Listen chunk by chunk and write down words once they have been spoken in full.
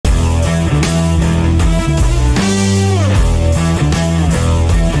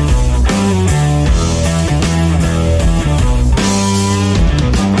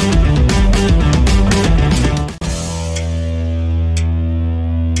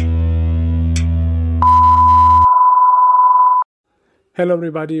Hello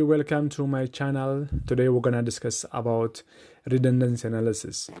everybody, welcome to my channel. Today we're going to discuss about redundancy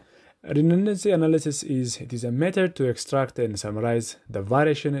analysis. Redundancy analysis is a method to extract and summarize the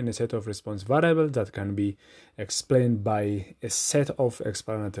variation in a set of response variables that can be explained by a set of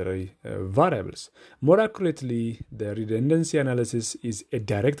explanatory variables. More accurately, the redundancy analysis is a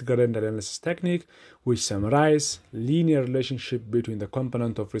direct gradient analysis technique which summarizes linear relationship between the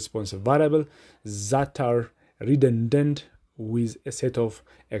component of response variable that are redundant with a set of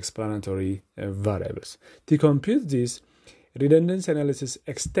explanatory variables. To compute this, redundancy analysis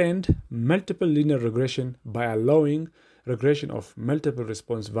extends multiple linear regression by allowing regression of multiple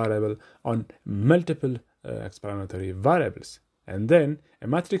response variables on multiple explanatory variables, and then a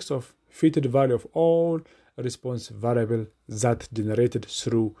matrix of fitted value of all response variables that generated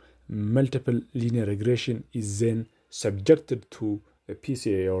through multiple linear regression is then subjected to a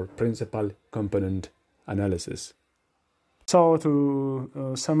PCA or principal component analysis. So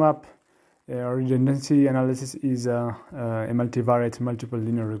to sum up, redundancy analysis is a multivariate multiple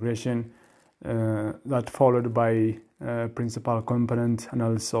linear regression that followed by principal component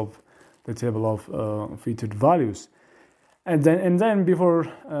analysis of the table of fitted values. And then before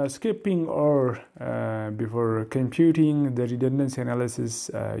skipping or before computing the redundancy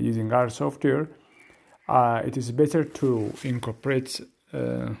analysis using our software, it is better to incorporate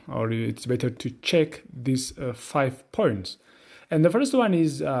or it's better to check these 5 points. And the first one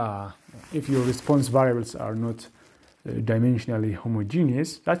is if your response variables are not dimensionally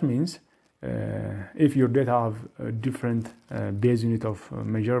homogeneous. That means if your data have a different base unit of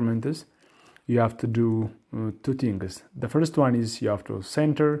measurements, you have to do 2 things. The first one is you have to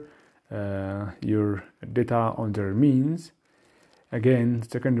center your data on their means. Again, the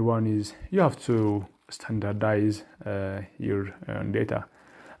second one is you have to standardize your data,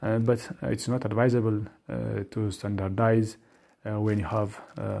 but it's not advisable to standardize when you have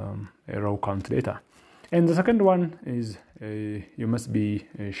a raw count data. And the second one is you must be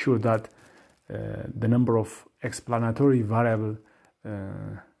sure that the number of explanatory variable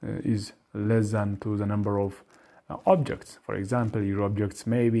is less than to the number of objects. For example, your objects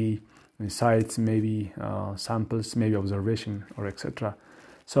may be sites, maybe samples, maybe observation, or etc.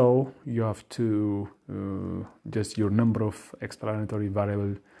 So you have to just your number of explanatory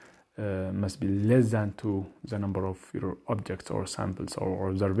variable must be less than to the number of your objects or samples or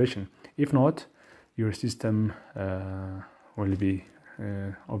observation. If not, your system will be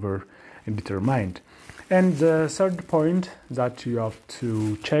over-determined. And the third point that you have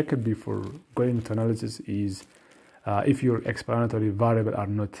to check before going to analysis is if your explanatory variables are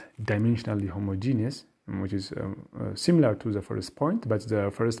not dimensionally homogeneous, which is similar to the first point, but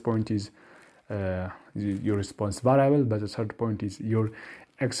the first point is your response variable, but the third point is your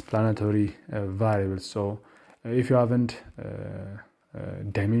explanatory variable. So if you haven't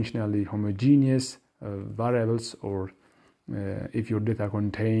dimensionally homogeneous variables, or if your data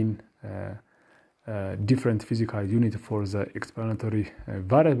contain different physical unit for the explanatory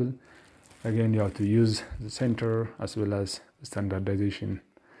variable, again you have to use the center as well as standardization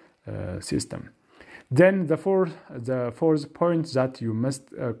system. Then the fourth point that you must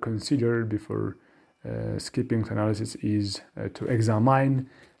consider before skipping analysis is to examine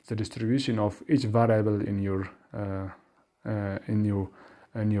the distribution of each variable in your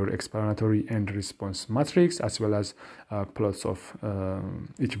explanatory and response matrix, as well as plots of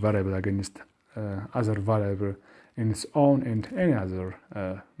each variable against other variable in its own and any other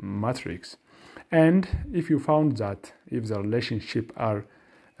matrix. And if you found that if the relationship are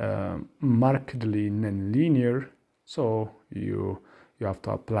markedly non-linear, so you have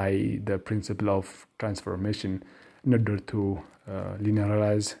to apply the principle of transformation in order to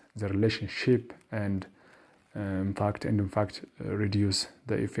linearize the relationship and in fact reduce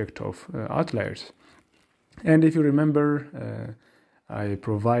the effect of outliers. And if you remember, I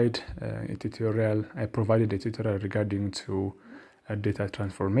provided a tutorial regarding to data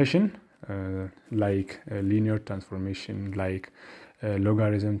transformation, like linear transformation, like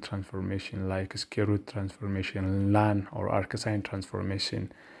logarithm transformation, like square root transformation, LAN or arcsine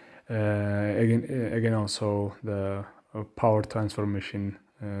transformation. Again, also the power transformation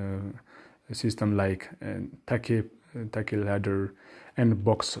system like Taki ladder and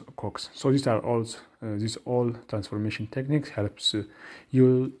box Cox. So these are all transformation techniques helps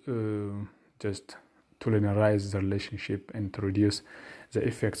you just to linearize the relationship and to reduce the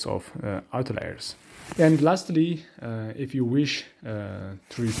effects of outliers. And lastly, if you wish to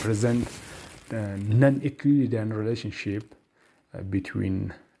represent the non-Euclidean relationship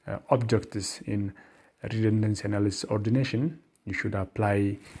between objects in redundancy analysis ordination, you should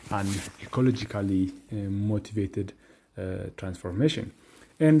apply an ecologically motivated transformation.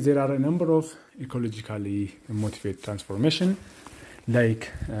 And there are a number of ecologically motivated transformation,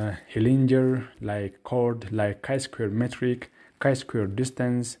 like Hillinger, like chord, like chi-square metric, chi-square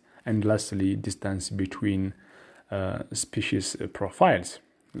distance, and lastly distance between species profiles.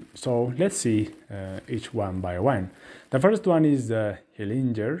 So let's see each one by one. The first one is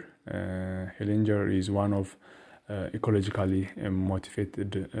Hillinger. Hillinger is one of ecologically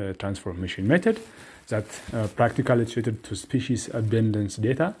motivated transformation method that practically suited to species abundance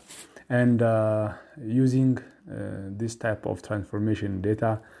data. And using this type of transformation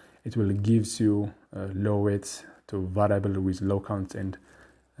data, it will gives you low weights to variable with low count and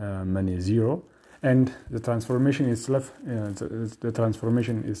many zero. And the transformation itself,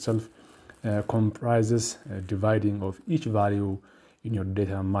 comprises dividing of each value in your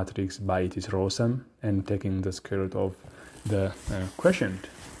data matrix by its row sum and taking the square root of the quotient.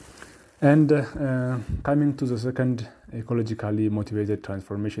 And coming to the second ecologically motivated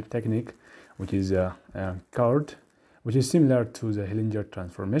transformation technique, which is chord, which is similar to the Hillinger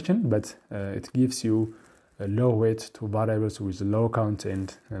transformation, but it gives you a low weight to variables with low count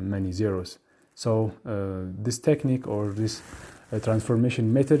and many zeros. So this technique or this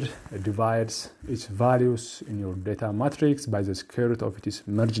transformation method divides its values in your data matrix by the square root of its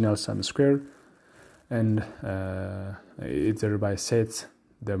marginal sum square, and it thereby sets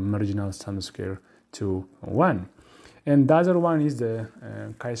the marginal sum square to 1. And the other one is the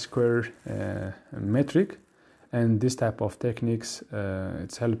chi-square metric, and this type of techniques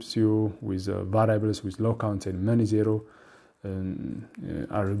it helps you with variables with low count and many zero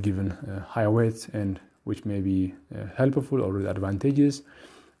are given high weights, and which may be helpful or advantageous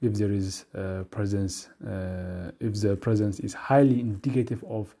if there is presence, if the presence is highly indicative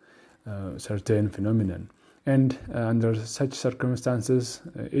of certain phenomenon. And under such circumstances,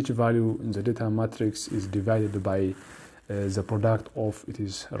 each value in the data matrix is divided by the product of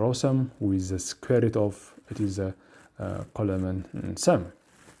its row sum with the square root of its column sum.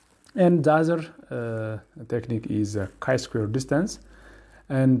 And the other technique is chi-square distance,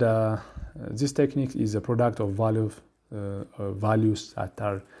 and this technique is a product of values that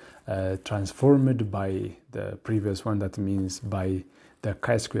are transformed by the previous one. That means by the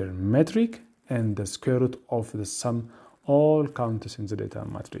chi-square metric and the square root of the sum all counts in the data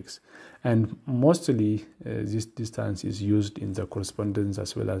matrix. And mostly this distance is used in the correspondence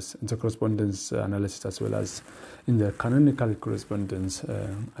as well as in the correspondence analysis as well as in the canonical correspondence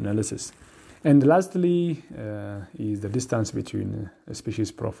analysis. And lastly is the distance between a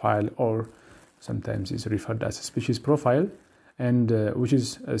species profile, or sometimes is referred as a species profile, and which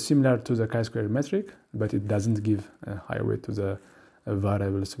is similar to the chi-square metric, but it doesn't give a high weight to the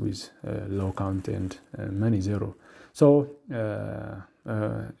variables with low count and many zero. So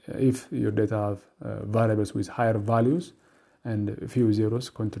if your data have variables with higher values and a few zeros,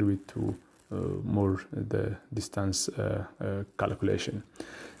 contribute to more the distance calculation.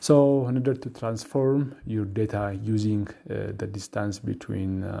 So in order to transform your data using the distance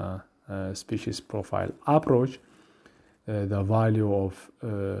between species profile approach, the value of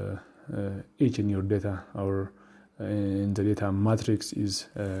each in your data or in the data matrix is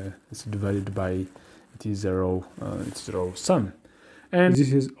divided by its row sum. And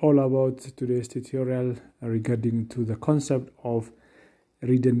this is all about today's tutorial regarding to the concept of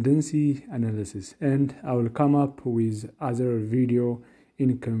redundancy analysis, and I will come up with other video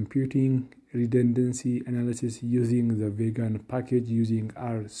in computing redundancy analysis using the vegan package using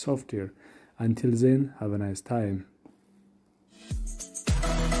our software. Until then, have a nice time.